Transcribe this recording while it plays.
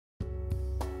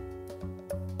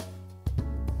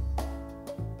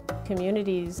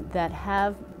communities that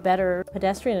have better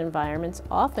pedestrian environments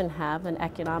often have an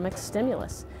economic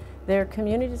stimulus. They're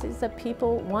communities that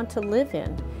people want to live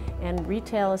in, and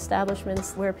retail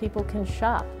establishments where people can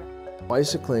shop.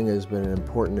 Bicycling has been an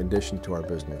important addition to our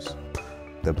business.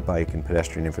 The bike and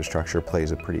pedestrian infrastructure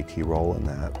plays a pretty key role in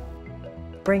that.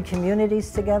 Bring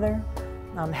communities together,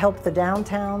 help the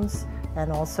downtowns, and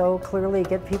also clearly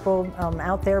get people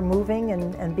out there moving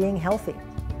and being healthy.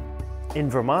 In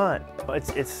Vermont,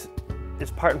 it's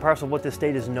part and parcel of what the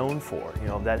state is known for,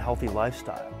 that healthy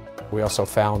lifestyle. We also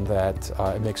found that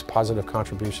it makes a positive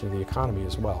contribution to the economy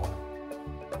as well.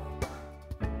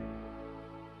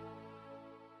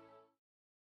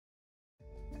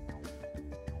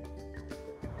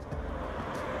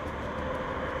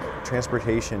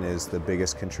 Transportation is the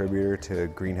biggest contributor to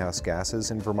greenhouse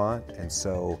gases in Vermont, and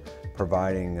so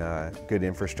providing good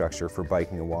infrastructure for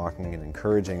biking and walking and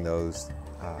encouraging those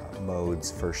modes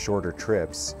for shorter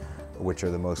trips, which are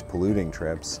the most polluting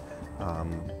trips,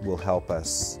 will help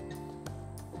us.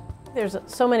 There's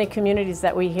so many communities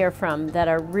that we hear from that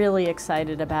are really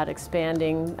excited about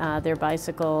expanding their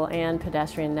bicycle and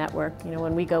pedestrian network.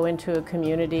 When we go into a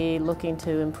community looking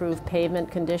to improve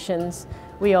pavement conditions,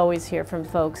 we always hear from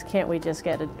folks, can't we just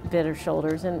get a bit of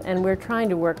shoulders? And we're trying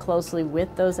to work closely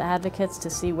with those advocates to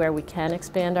see where we can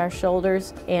expand our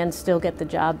shoulders and still get the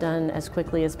job done as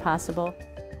quickly as possible.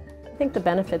 I think the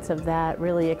benefits of that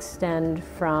really extend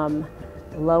from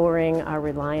lowering our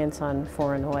reliance on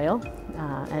foreign oil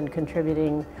and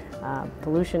contributing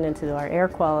pollution into our air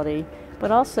quality,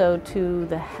 but also to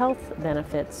the health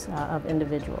benefits of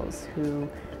individuals who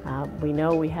we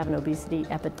know we have an obesity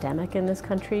epidemic in this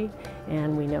country,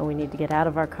 and we know we need to get out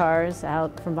of our cars,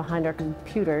 out from behind our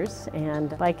computers,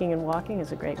 and biking and walking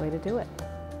is a great way to do it.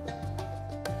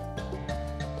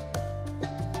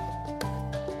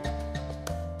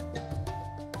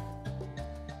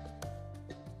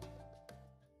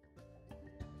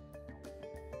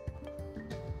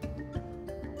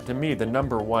 To me, the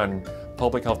 #1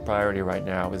 public health priority right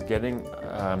now is getting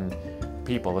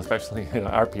people, especially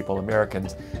our people,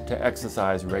 Americans, to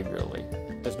exercise regularly.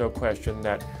 There's no question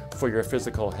that for your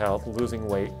physical health, losing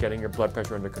weight, getting your blood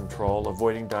pressure under control,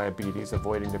 avoiding diabetes,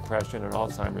 avoiding depression and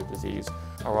Alzheimer's disease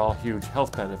are all huge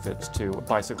health benefits to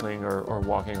bicycling or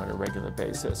walking on a regular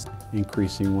basis.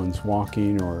 Increasing one's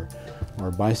walking or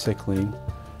bicycling,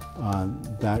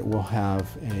 that will have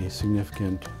a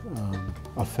significant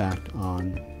effect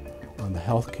on the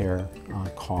healthcare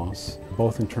costs,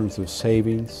 both in terms of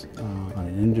savings on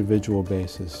an individual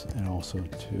basis and also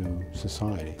to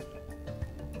society.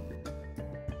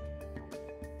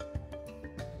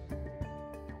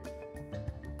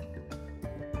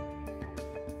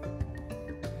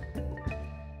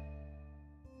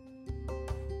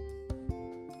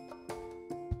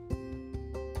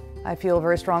 I feel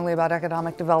very strongly about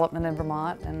economic development in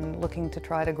Vermont and looking to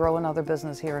try to grow another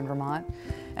business here in Vermont.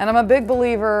 And I'm a big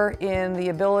believer in the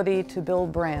ability to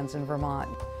build brands in Vermont.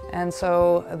 And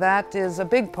so that is a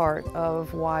big part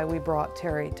of why we brought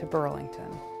Terry to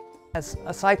Burlington. As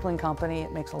a cycling company,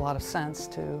 it makes a lot of sense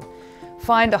to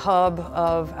find a hub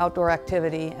of outdoor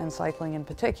activity and cycling in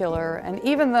particular. And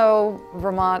even though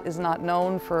Vermont is not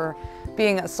known for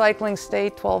being a cycling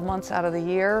state 12 months out of the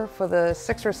year, for the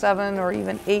 6 or 7 or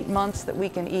even 8 months that we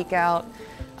can eke out,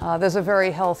 there's a very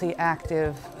healthy,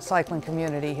 active cycling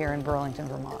community here in Burlington,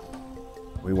 Vermont.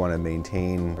 We want to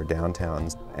maintain our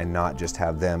downtowns and not just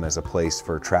have them as a place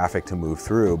for traffic to move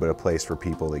through, but a place for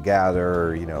people to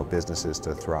gather, businesses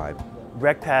to thrive.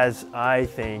 Rec paths, I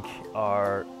think,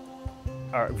 are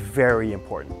very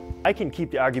important. I can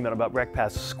keep the argument about rec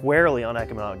paths squarely on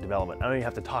economic development. I don't even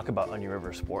have to talk about onion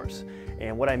river sports.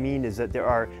 And what I mean is that there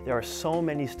are so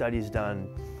many studies done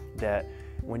that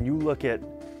when you look at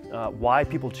why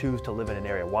people choose to live in an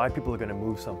area, why people are going to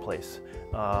move someplace,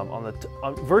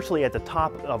 virtually at the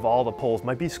top of all the polls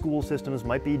might be school systems,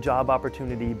 might be job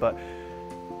opportunity, but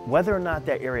whether or not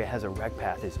that area has a rec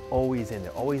path is always in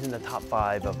there, always in the top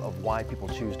 5 of why people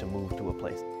choose to move to a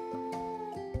place.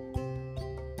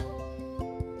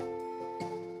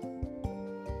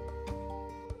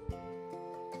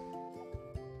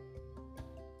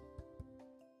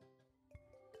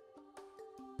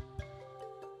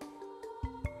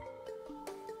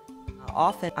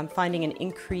 Often I'm finding an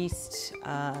increased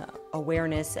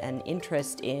awareness and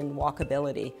interest in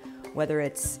walkability, whether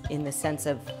it's in the sense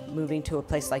of moving to a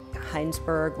place like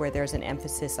Heinsberg, where there's an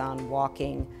emphasis on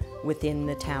walking within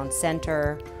the town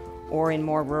center, or in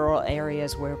more rural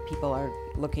areas where people are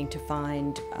looking to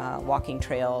find walking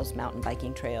trails, mountain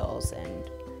biking trails, and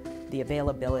the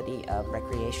availability of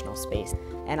recreational space.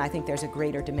 And I think there's a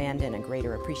greater demand and a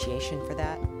greater appreciation for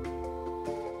that.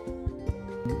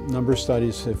 A number of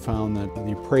studies have found that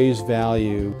the appraised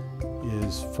value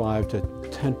is 5 to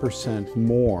 10%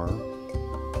 more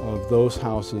of those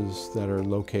houses that are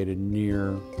located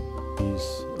near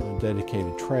these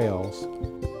dedicated trails.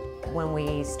 When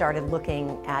we started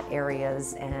looking at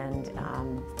areas and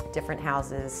different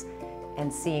houses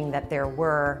and seeing that there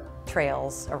were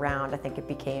trails around, I think it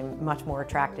became much more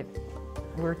attractive.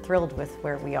 We're thrilled with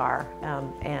where we are,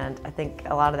 and I think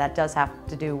a lot of that does have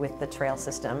to do with the trail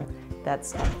system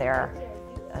that's up there,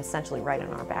 essentially right in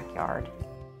our backyard.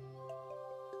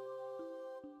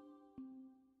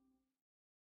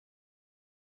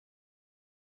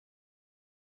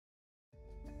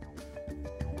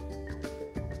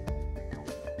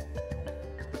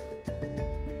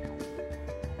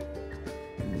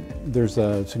 There's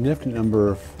a significant number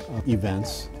of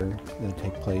events that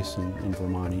take place in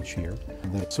Vermont each year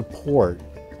that support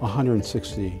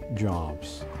 160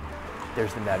 jobs.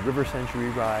 There's the Mad River Century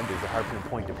Ride, there's the Harping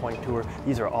Point to Point Tour.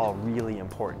 These are all really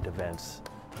important events.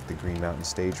 The Green Mountain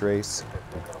Stage Race,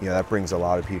 that brings a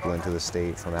lot of people into the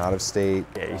state from out of state.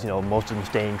 Yeah, most of them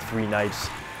staying 3 nights.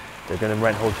 They're going to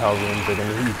rent hotel rooms, they're going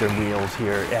to eat their meals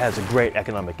here. It has a great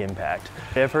economic impact.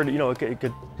 I've heard, it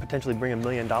could potentially bring $1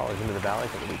 million into the valley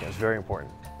for the weekend. It's very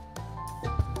important.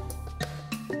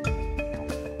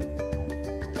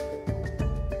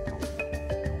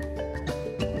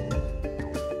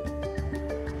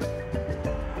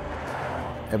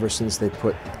 Ever since they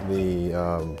put the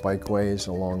bikeways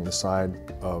along the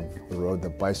side of the road, the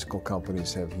bicycle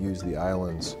companies have used the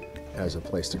islands as a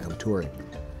place to come touring.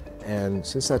 And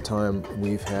since that time,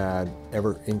 we've had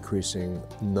ever-increasing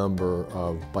number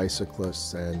of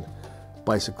bicyclists and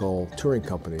bicycle touring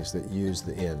companies that use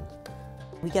the inn.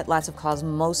 We get lots of calls,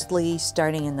 mostly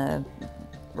starting in the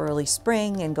early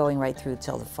spring and going right through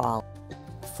till the fall.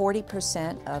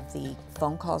 40% of the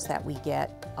phone calls that we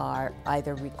get are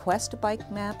either request a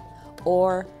bike map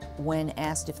or when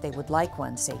asked if they would like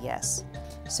one, say yes.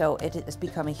 So it has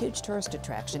become a huge tourist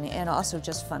attraction and also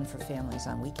just fun for families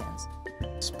on weekends.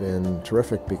 It's been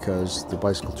terrific because the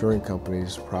bicycle touring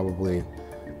companies probably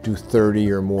do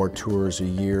 30 or more tours a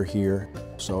year here.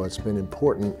 So it's been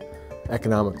important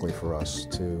economically for us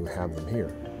to have them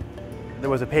here. There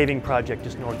was a paving project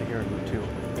just north of here in Route 2.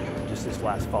 Just this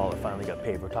last fall it finally got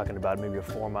paved. We're talking about maybe a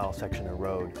 4-mile section of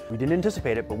road. We didn't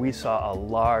anticipate it, but we saw a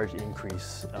large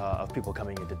increase of people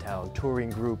coming into town, touring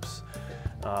groups,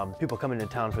 people coming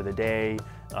into town for the day.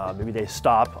 Maybe they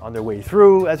stop on their way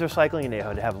through as they're cycling and they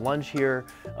had to have lunch here.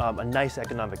 A nice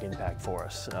economic impact for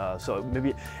us. So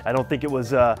maybe, I don't think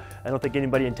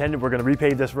anybody intended we're going to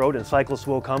repave this road and cyclists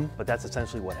will come, but that's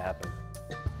essentially what happened.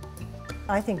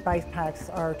 I think bike packs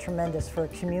are tremendous for a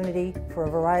community for a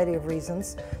variety of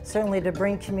reasons. Certainly to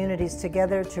bring communities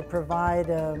together, to provide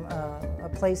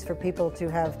a place for people to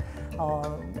have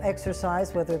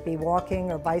exercise, whether it be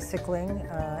walking or bicycling,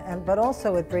 but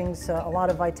also it brings a lot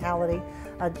of vitality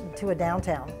to a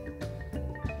downtown.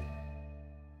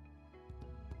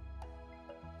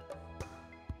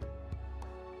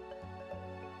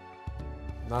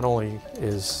 Not only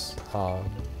is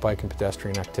bike and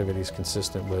pedestrian activities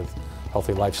consistent with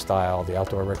healthy lifestyle, the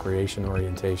outdoor recreation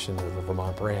orientation of the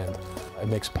Vermont brand, it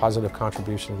makes a positive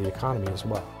contribution to the economy as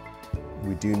well.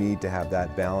 We do need to have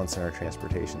that balance in our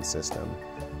transportation system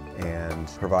and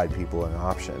provide people an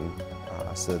option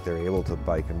so that they're able to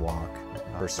bike and walk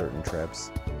for certain trips.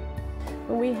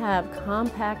 When we have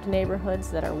compact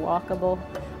neighborhoods that are walkable,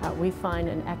 we find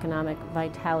an economic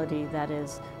vitality that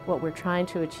is what we're trying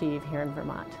to achieve here in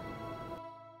Vermont.